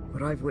see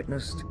what I've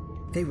witnessed,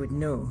 they would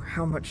know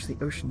how much the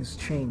ocean has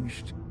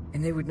changed,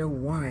 and they would know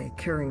why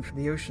caring for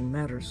the ocean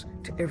matters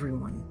to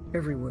everyone,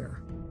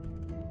 everywhere.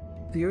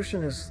 The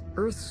ocean is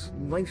Earth's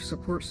life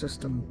support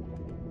system,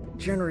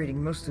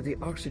 generating most of the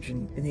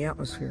oxygen in the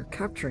atmosphere,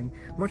 capturing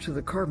much of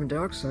the carbon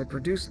dioxide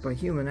produced by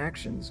human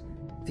actions.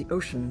 The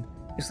ocean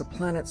is the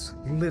planet's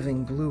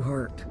living blue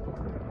heart.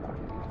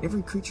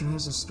 Every creature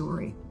has a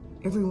story.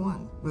 Every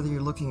one, whether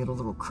you're looking at a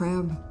little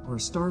crab, or a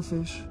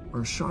starfish,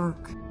 or a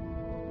shark.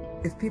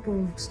 If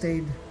people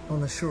stayed on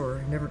the shore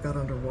and never got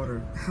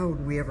underwater, how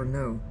would we ever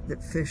know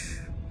that fish,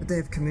 that they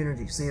have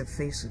communities, they have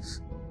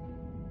faces?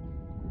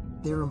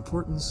 Their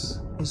importance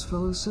as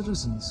fellow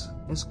citizens,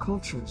 as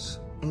cultures,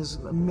 as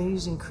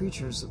amazing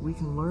creatures that we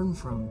can learn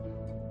from.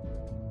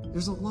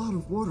 There's a lot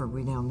of water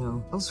we now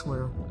know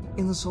elsewhere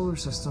in the solar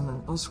system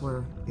and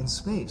elsewhere in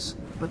space.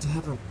 But to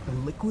have a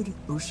liquid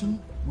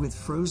ocean with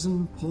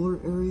frozen polar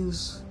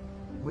areas,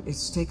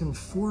 it's taken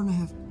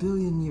 4.5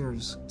 billion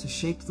years to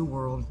shape the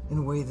world in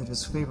a way that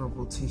is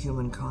favorable to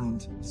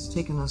humankind. It's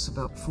taken us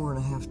about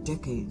 4.5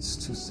 decades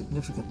to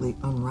significantly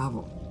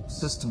unravel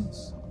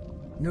systems.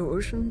 No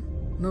ocean,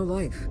 no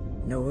life.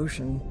 No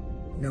ocean,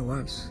 no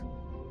us.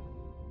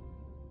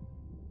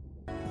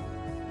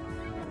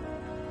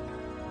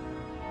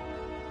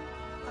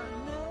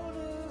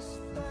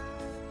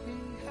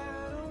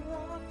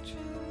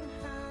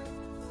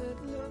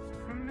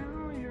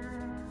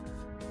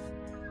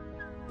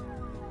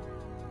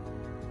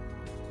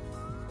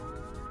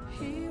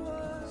 He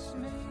was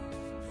made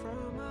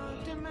from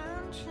a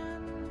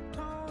dimension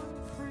torn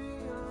free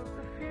of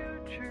the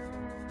future.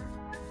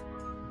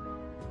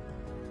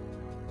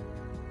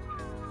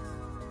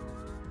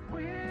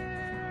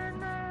 We're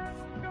not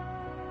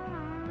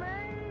gonna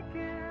make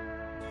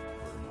it.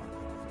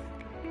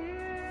 He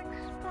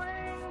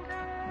explained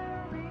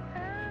how the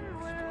end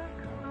will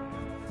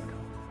come.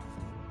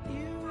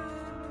 You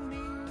and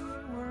me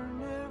were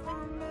never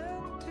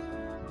meant to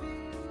be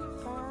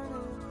part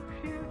of the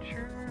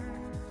future.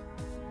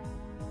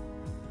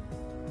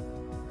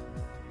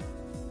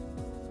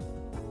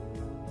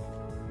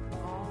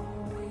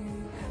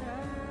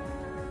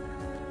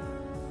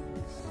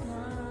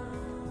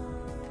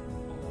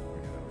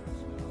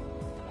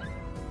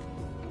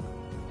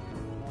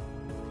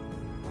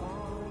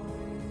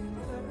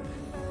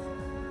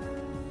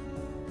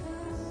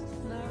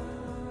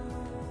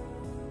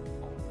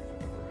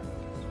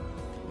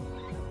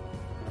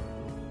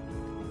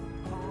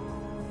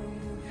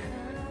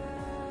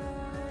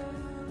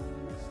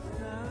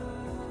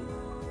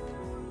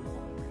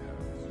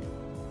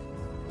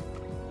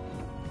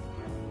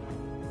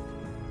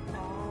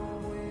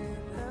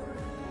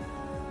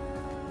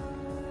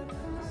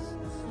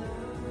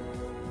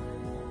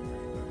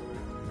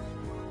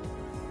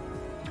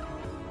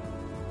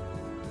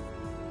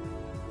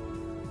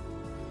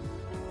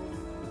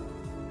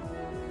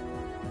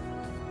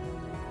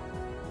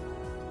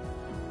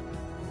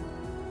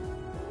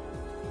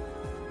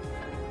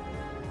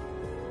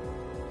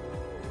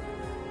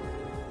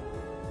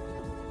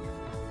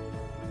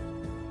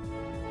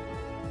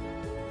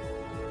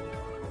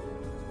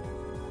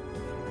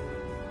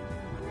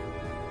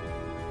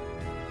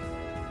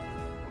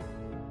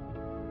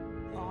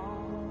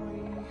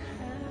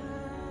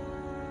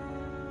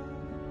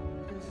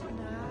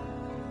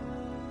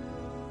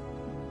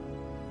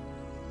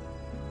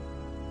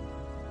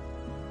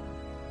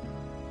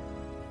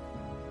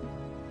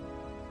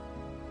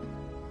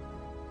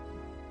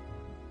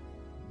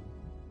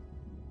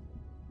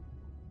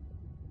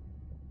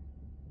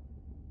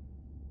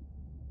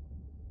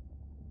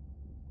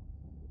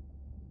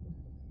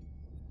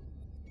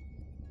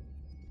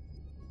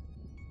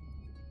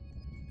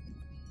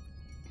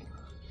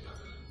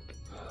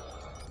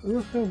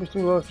 Okay, we're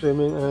still live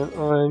streaming and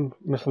I'm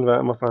messing about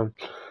on my phone.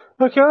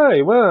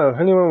 Okay, well,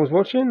 anyone was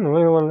watching or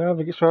anyone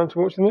ever gets around to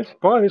watching this,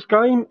 buy this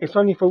game. It's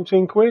only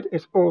 14 quid.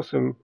 It's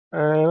awesome.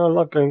 And I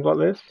love games like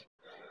this.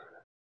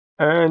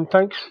 And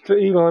thanks to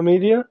Eli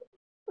Media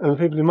and the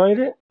people who made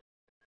it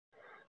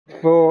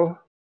for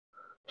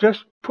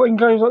just putting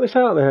games like this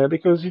out there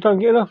because you don't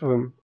get enough of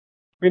them.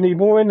 We need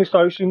more Endless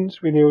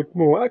Oceans, we need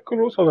more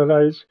Aquanauts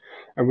Holidays,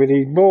 and we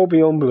need more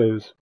Beyond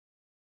Blues.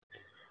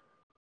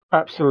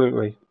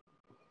 Absolutely.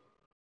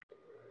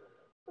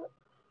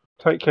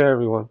 Take care,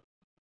 everyone.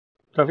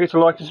 Don't forget to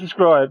like and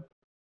subscribe.